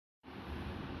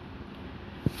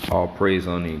All praise,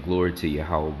 honor, and glory to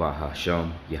Yahawah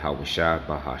Sham, Yahawashi,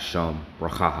 Bahasham,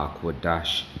 Rawchaa,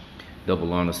 Qadash.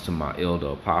 Double honors to my elder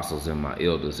apostles and my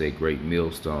elders at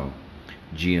Greatmillstone,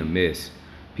 GMS.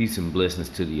 Peace and blessings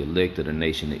to the elect of the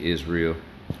nation of Israel.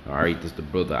 All right, this is the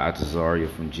brother Atazaria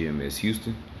from GMS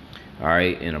Houston. All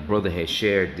right, and a brother had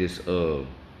shared this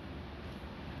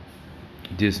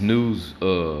news.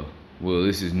 Well,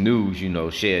 this is news.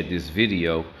 Shared this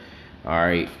video. All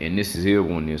right, and this is here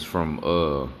one is from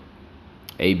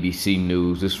ABC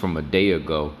News. This is from a day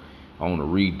ago. I want to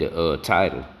read the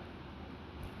title.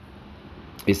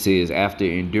 It says, after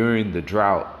enduring the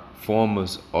drought,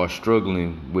 farmers are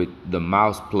struggling with the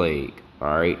mouse plague.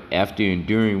 All right, after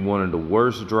enduring one of the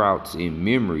worst droughts in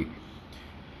memory,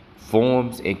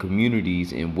 farms and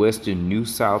communities in western New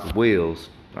South Wales,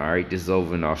 all right, this is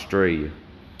over in Australia,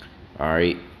 all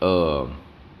right,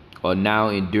 are now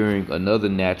enduring another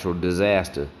natural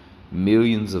disaster.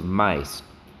 Millions of mice,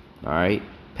 all right.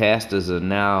 Pastures are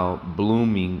now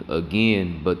blooming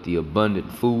again, but the abundant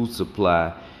food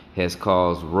supply has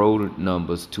caused rodent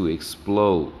numbers to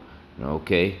explode.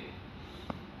 Okay.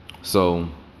 So,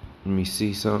 let me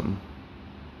see something.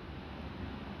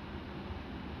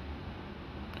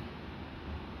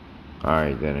 All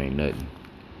right, that ain't nothing.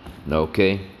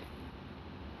 Okay.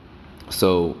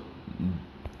 So,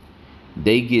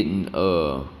 they getting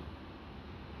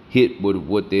hit with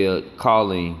what they're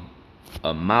calling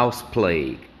a mouse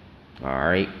plague. All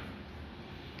right,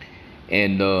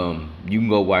 and you can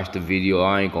go watch the video.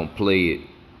 I ain't gonna play it,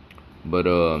 but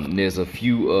there's a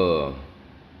few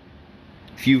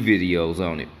videos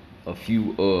on it, a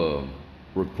few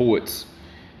reports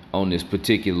on this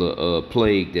particular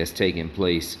plague that's taking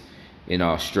place in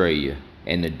Australia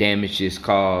and the damage it's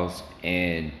caused.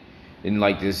 And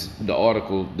like this, the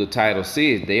article, the title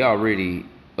says they already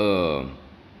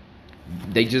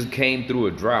they just came through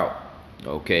a drought,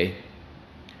 okay,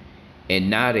 and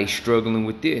now they struggling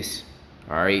with this.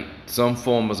 All right, some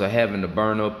farmers are having to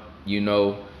burn up,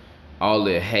 all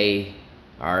their hay.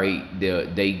 All right,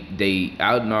 they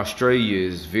out in Australia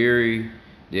is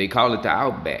they call it the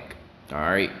outback. All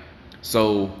right,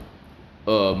 so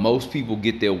most people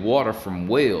get their water from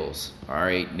wells. All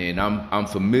right, and I'm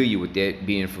familiar with that,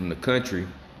 being from the country.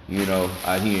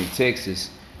 Out here in Texas,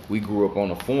 we grew up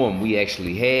on a farm. We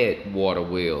actually had water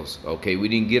wells. Okay, we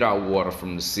didn't get our water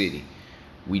from the city.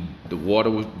 The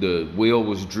well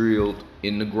was drilled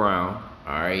in the ground.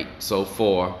 All right, so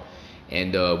far,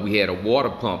 and we had a water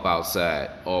pump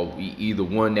outside, or either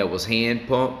one that was a hand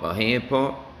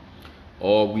pump,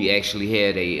 or we actually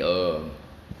had a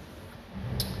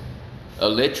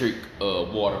electric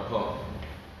water pump.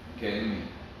 Okay, let me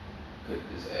cut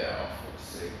this air off for a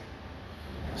second.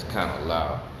 It's kind of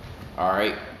loud. All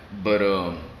right, but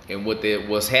and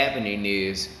what's happening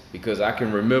is, because I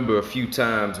can remember a few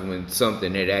times when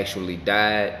something had actually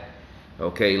died.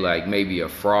 Okay, like maybe a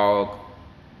frog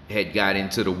had got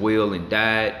into the well and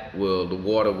died. Well, the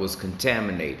water was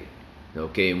contaminated.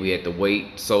 Okay, and we had to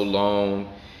wait so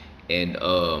long and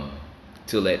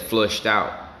till that flushed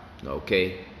out.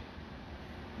 Okay.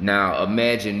 Now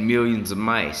imagine millions of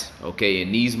mice, okay,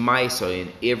 and these mice are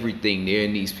in everything. They're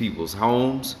in these people's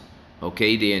homes,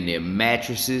 okay, they're in their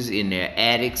mattresses, in their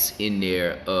attics, in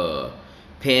their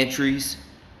pantries,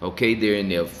 okay, they're in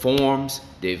their farms,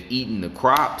 they've eaten the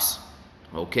crops,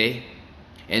 okay,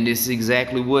 and this is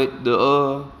exactly what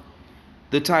the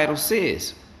title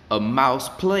says, a mouse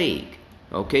plague,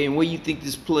 okay. And where you think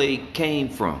this plague came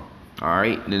from? All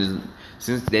right,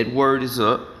 since that word is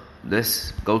up,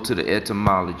 let's go to the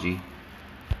etymology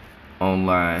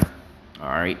online. All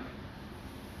right,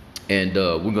 and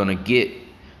we're gonna get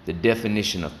the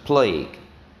definition of plague.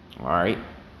 All right,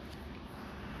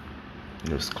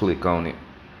 let's click on it.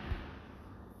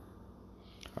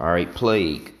 All right,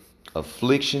 plague,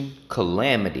 affliction,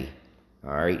 calamity.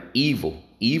 All right, evil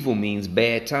means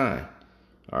bad time.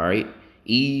 All right,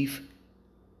 eve,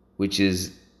 which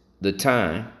is the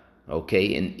time,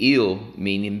 okay, and ill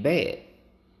meaning bad.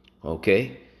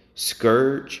 Okay,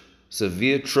 scourge,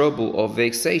 severe trouble or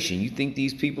vexation. You think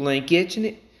these people ain't catching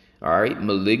it? All right,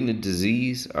 malignant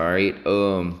disease. All right,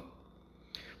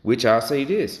 which I'll say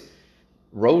this: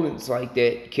 rodents like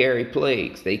that carry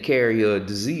plagues. They carry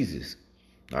diseases.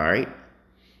 All right,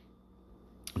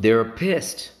 they're a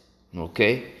pest.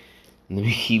 Okay, let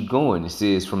me keep going. It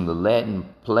says from the Latin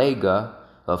plaga,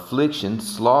 affliction,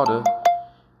 slaughter,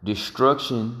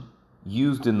 destruction,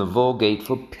 used in the Vulgate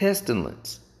for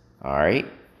pestilence. All right.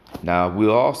 Now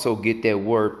we'll also get that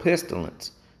word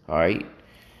pestilence. All right.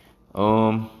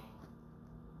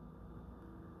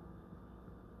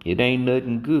 It ain't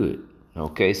nothing good.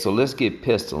 Okay, so let's get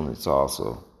pestilence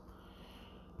also.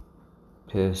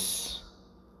 We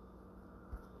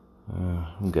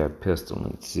got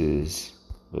pestilences,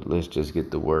 but let's just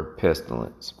get the word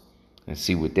pestilence and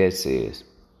see what that says.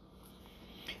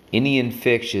 Any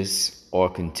infectious or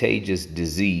contagious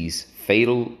disease,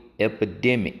 fatal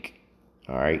epidemic,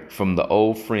 all right, from the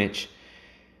old French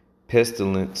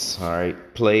pestilence, all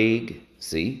right, plague,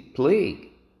 see, plague,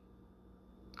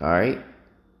 all right.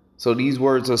 So these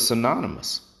words are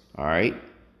synonymous, all right.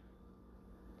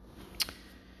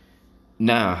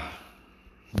 Now,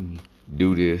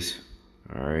 do this,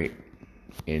 all right,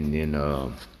 and then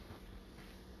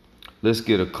let's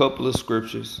get a couple of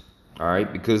scriptures, all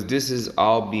right, because this is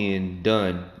all being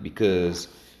done because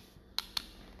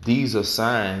these are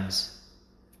signs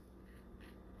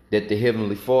that the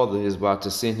Heavenly Father is about to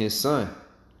send his son,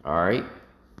 all right.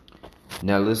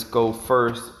 Now let's go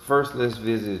first let's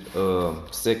visit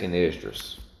second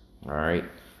Esdras, all right.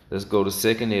 Let's go to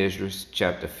second Esdras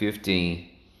chapter 15,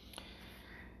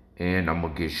 and I'm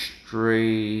gonna get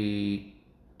straight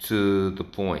to the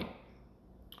point.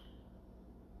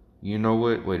 You know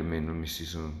what? Wait a minute. Let me see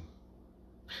something.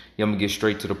 Yeah, I'm gonna get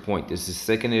straight to the point. This is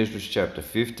second Esdras chapter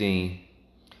 15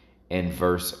 and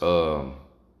verse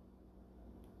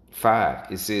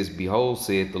 5. It says, "Behold,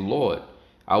 saith the Lord,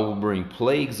 I will bring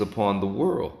plagues upon the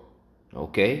world."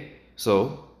 Okay,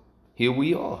 so here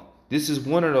we are. This is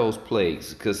one of those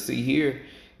plagues, because see here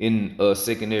in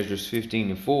second Esdras 15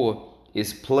 and 4,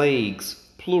 it's plagues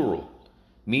plural,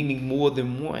 meaning more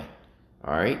than one.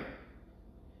 All right,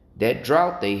 that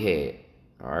drought they had,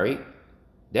 all right,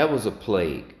 that was a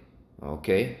plague.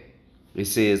 Okay, it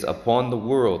says, "Upon the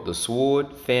world the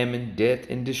sword, famine, death,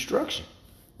 and destruction."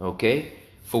 Okay,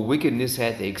 for wickedness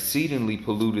hath exceedingly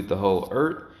polluted the whole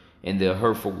earth, and their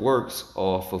hurtful works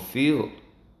are fulfilled.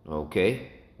 Okay,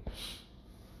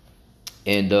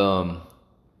 and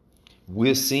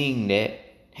we're seeing that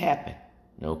happen.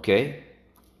 Okay,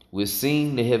 we're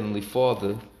seeing the Heavenly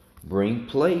Father bring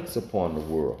plagues upon the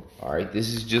world. All right,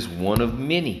 this is just one of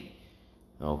many.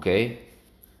 Okay,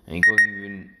 I ain't gonna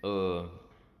even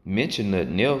mention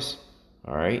nothing else.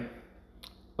 All right,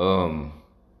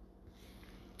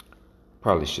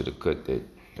 probably should have cut that.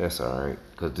 That's all right,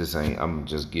 because this ain't, I'm gonna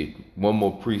just get one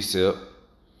more precept.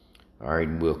 All right,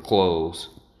 and we'll close.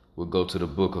 We'll go to the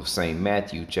book of St.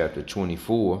 Matthew, chapter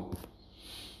 24,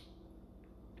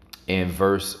 and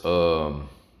verse, we'll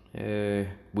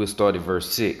start at verse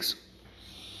 6.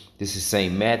 This is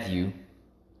St. Matthew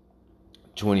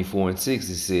 24 and 6.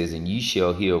 It says, "And ye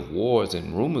shall hear of wars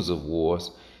and rumors of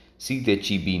wars. See that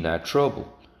ye be not troubled.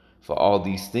 For all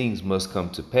these things must come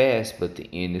to pass, but the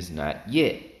end is not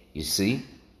yet." You see?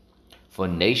 "For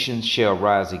nation shall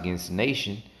rise against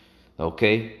nation."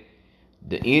 Okay?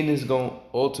 The end is going to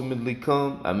ultimately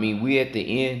come. I mean, we at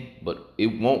the end, but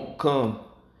it won't come.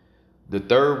 The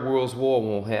Third World War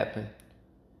won't happen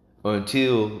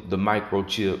until the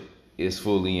microchip is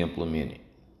fully implemented.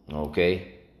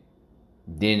 Okay?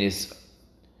 Then it's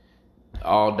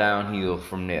all downhill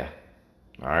from there.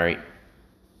 All right?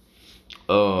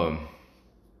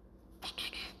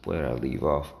 Where did I leave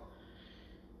off?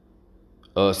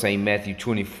 St. Matthew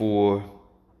 24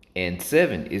 and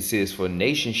 7, it says, "For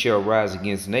nation shall rise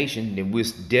against nation." Then we're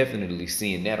definitely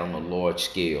seeing that on a large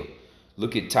scale.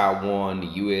 Look at Taiwan, the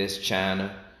US,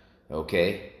 China,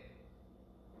 okay,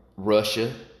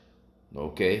 Russia,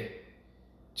 okay,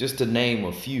 just to name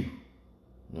a few,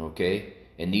 okay.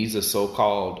 And these are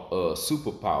so-called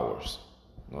superpowers,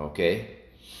 okay.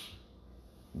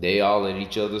 They all at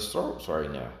each other's throats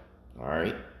right now, all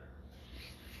right.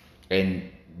 And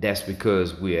that's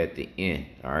because we're at the end.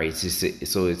 All right.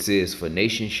 So it says, "For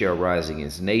nation shall rise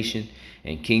against nation,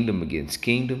 and kingdom against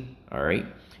kingdom." All right.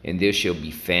 "And there shall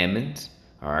be famines."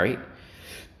 All right.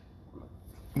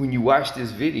 When you watch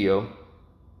this video,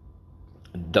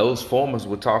 those farmers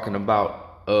were talking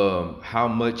about how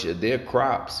much of their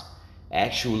crops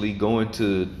actually going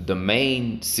to the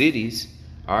main cities,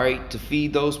 all right, to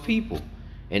feed those people.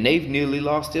 And they've nearly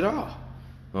lost it all.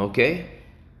 Okay.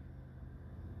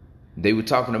 They were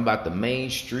talking about the main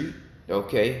street,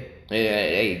 okay?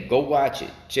 Hey, go watch it.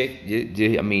 Check.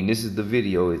 I mean, this is the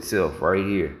video itself right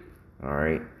here. All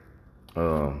right.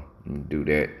 Let me do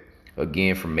that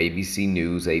again from ABC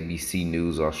News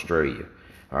Australia.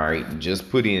 All right. Just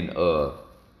put in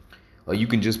you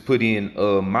can just put in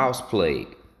mouse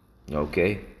plague,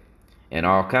 okay? And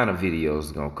all kind of videos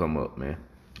is gonna come up, man.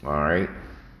 All right.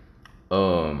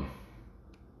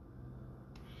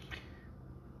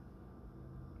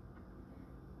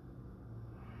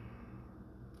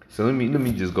 So let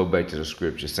me just go back to the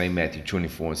scripture. St. Matthew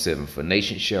 24 and 7. "For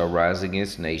nation shall rise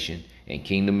against nation, and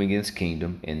kingdom against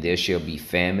kingdom, and there shall be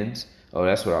famines." Oh,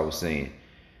 that's what I was saying.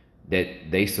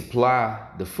 that they supply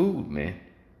the food, man.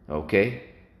 Okay,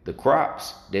 the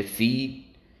crops that feed,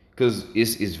 because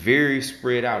it's very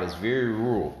spread out. It's very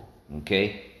rural.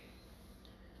 Okay.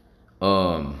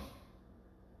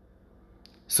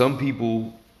 Some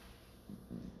people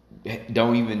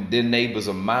don't even, their neighbors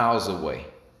are miles away.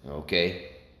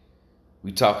 Okay,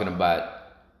 we talking about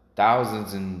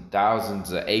thousands and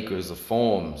thousands of acres of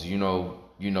farms.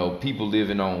 People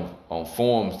living on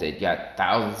farms that got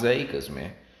thousands of acres,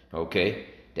 man. Okay,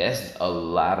 that's a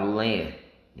lot of land.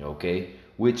 Okay,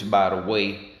 which by the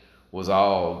way was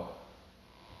all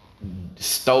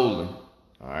stolen.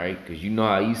 All right, because you know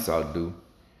how Esau do.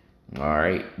 All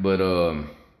right, but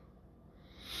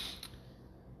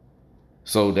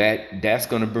so that's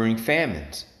gonna bring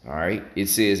famines. All right. It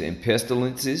says in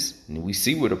pestilences, and we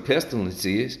see what a pestilence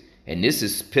is, and this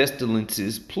is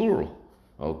pestilences plural.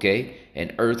 Okay,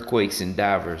 and earthquakes in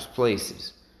diverse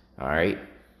places. All right.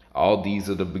 All these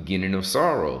are the beginning of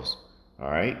sorrows. All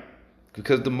right.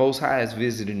 Because the Most High is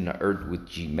visiting the earth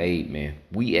which He made, man.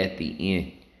 We at the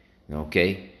end.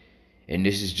 Okay. And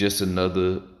this is just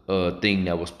another thing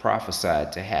that was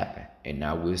prophesied to happen, and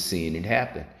now we're seeing it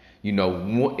happen.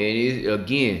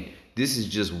 Again, this is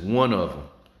just one of them.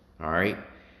 All right,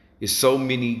 there's so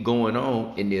many going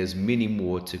on, and there's many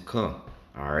more to come.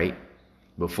 All right,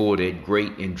 before that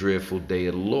great and dreadful day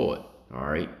of the Lord. All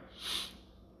right,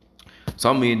 so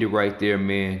I'm gonna end it right there,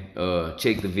 man.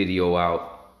 Check the video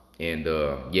out, and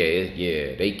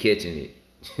yeah, they catching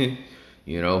it.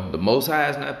 The Most High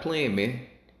is not playing, man.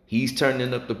 He's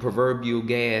turning up the proverbial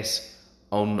gas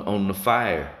on the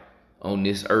fire on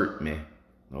this earth, man.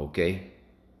 Okay.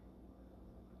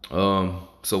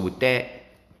 So with that,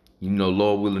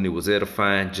 Lord willing, it was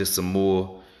edifying. Just some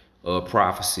more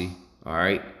prophecy. All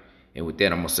right. And with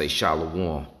that, I'm gonna say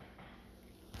shalom.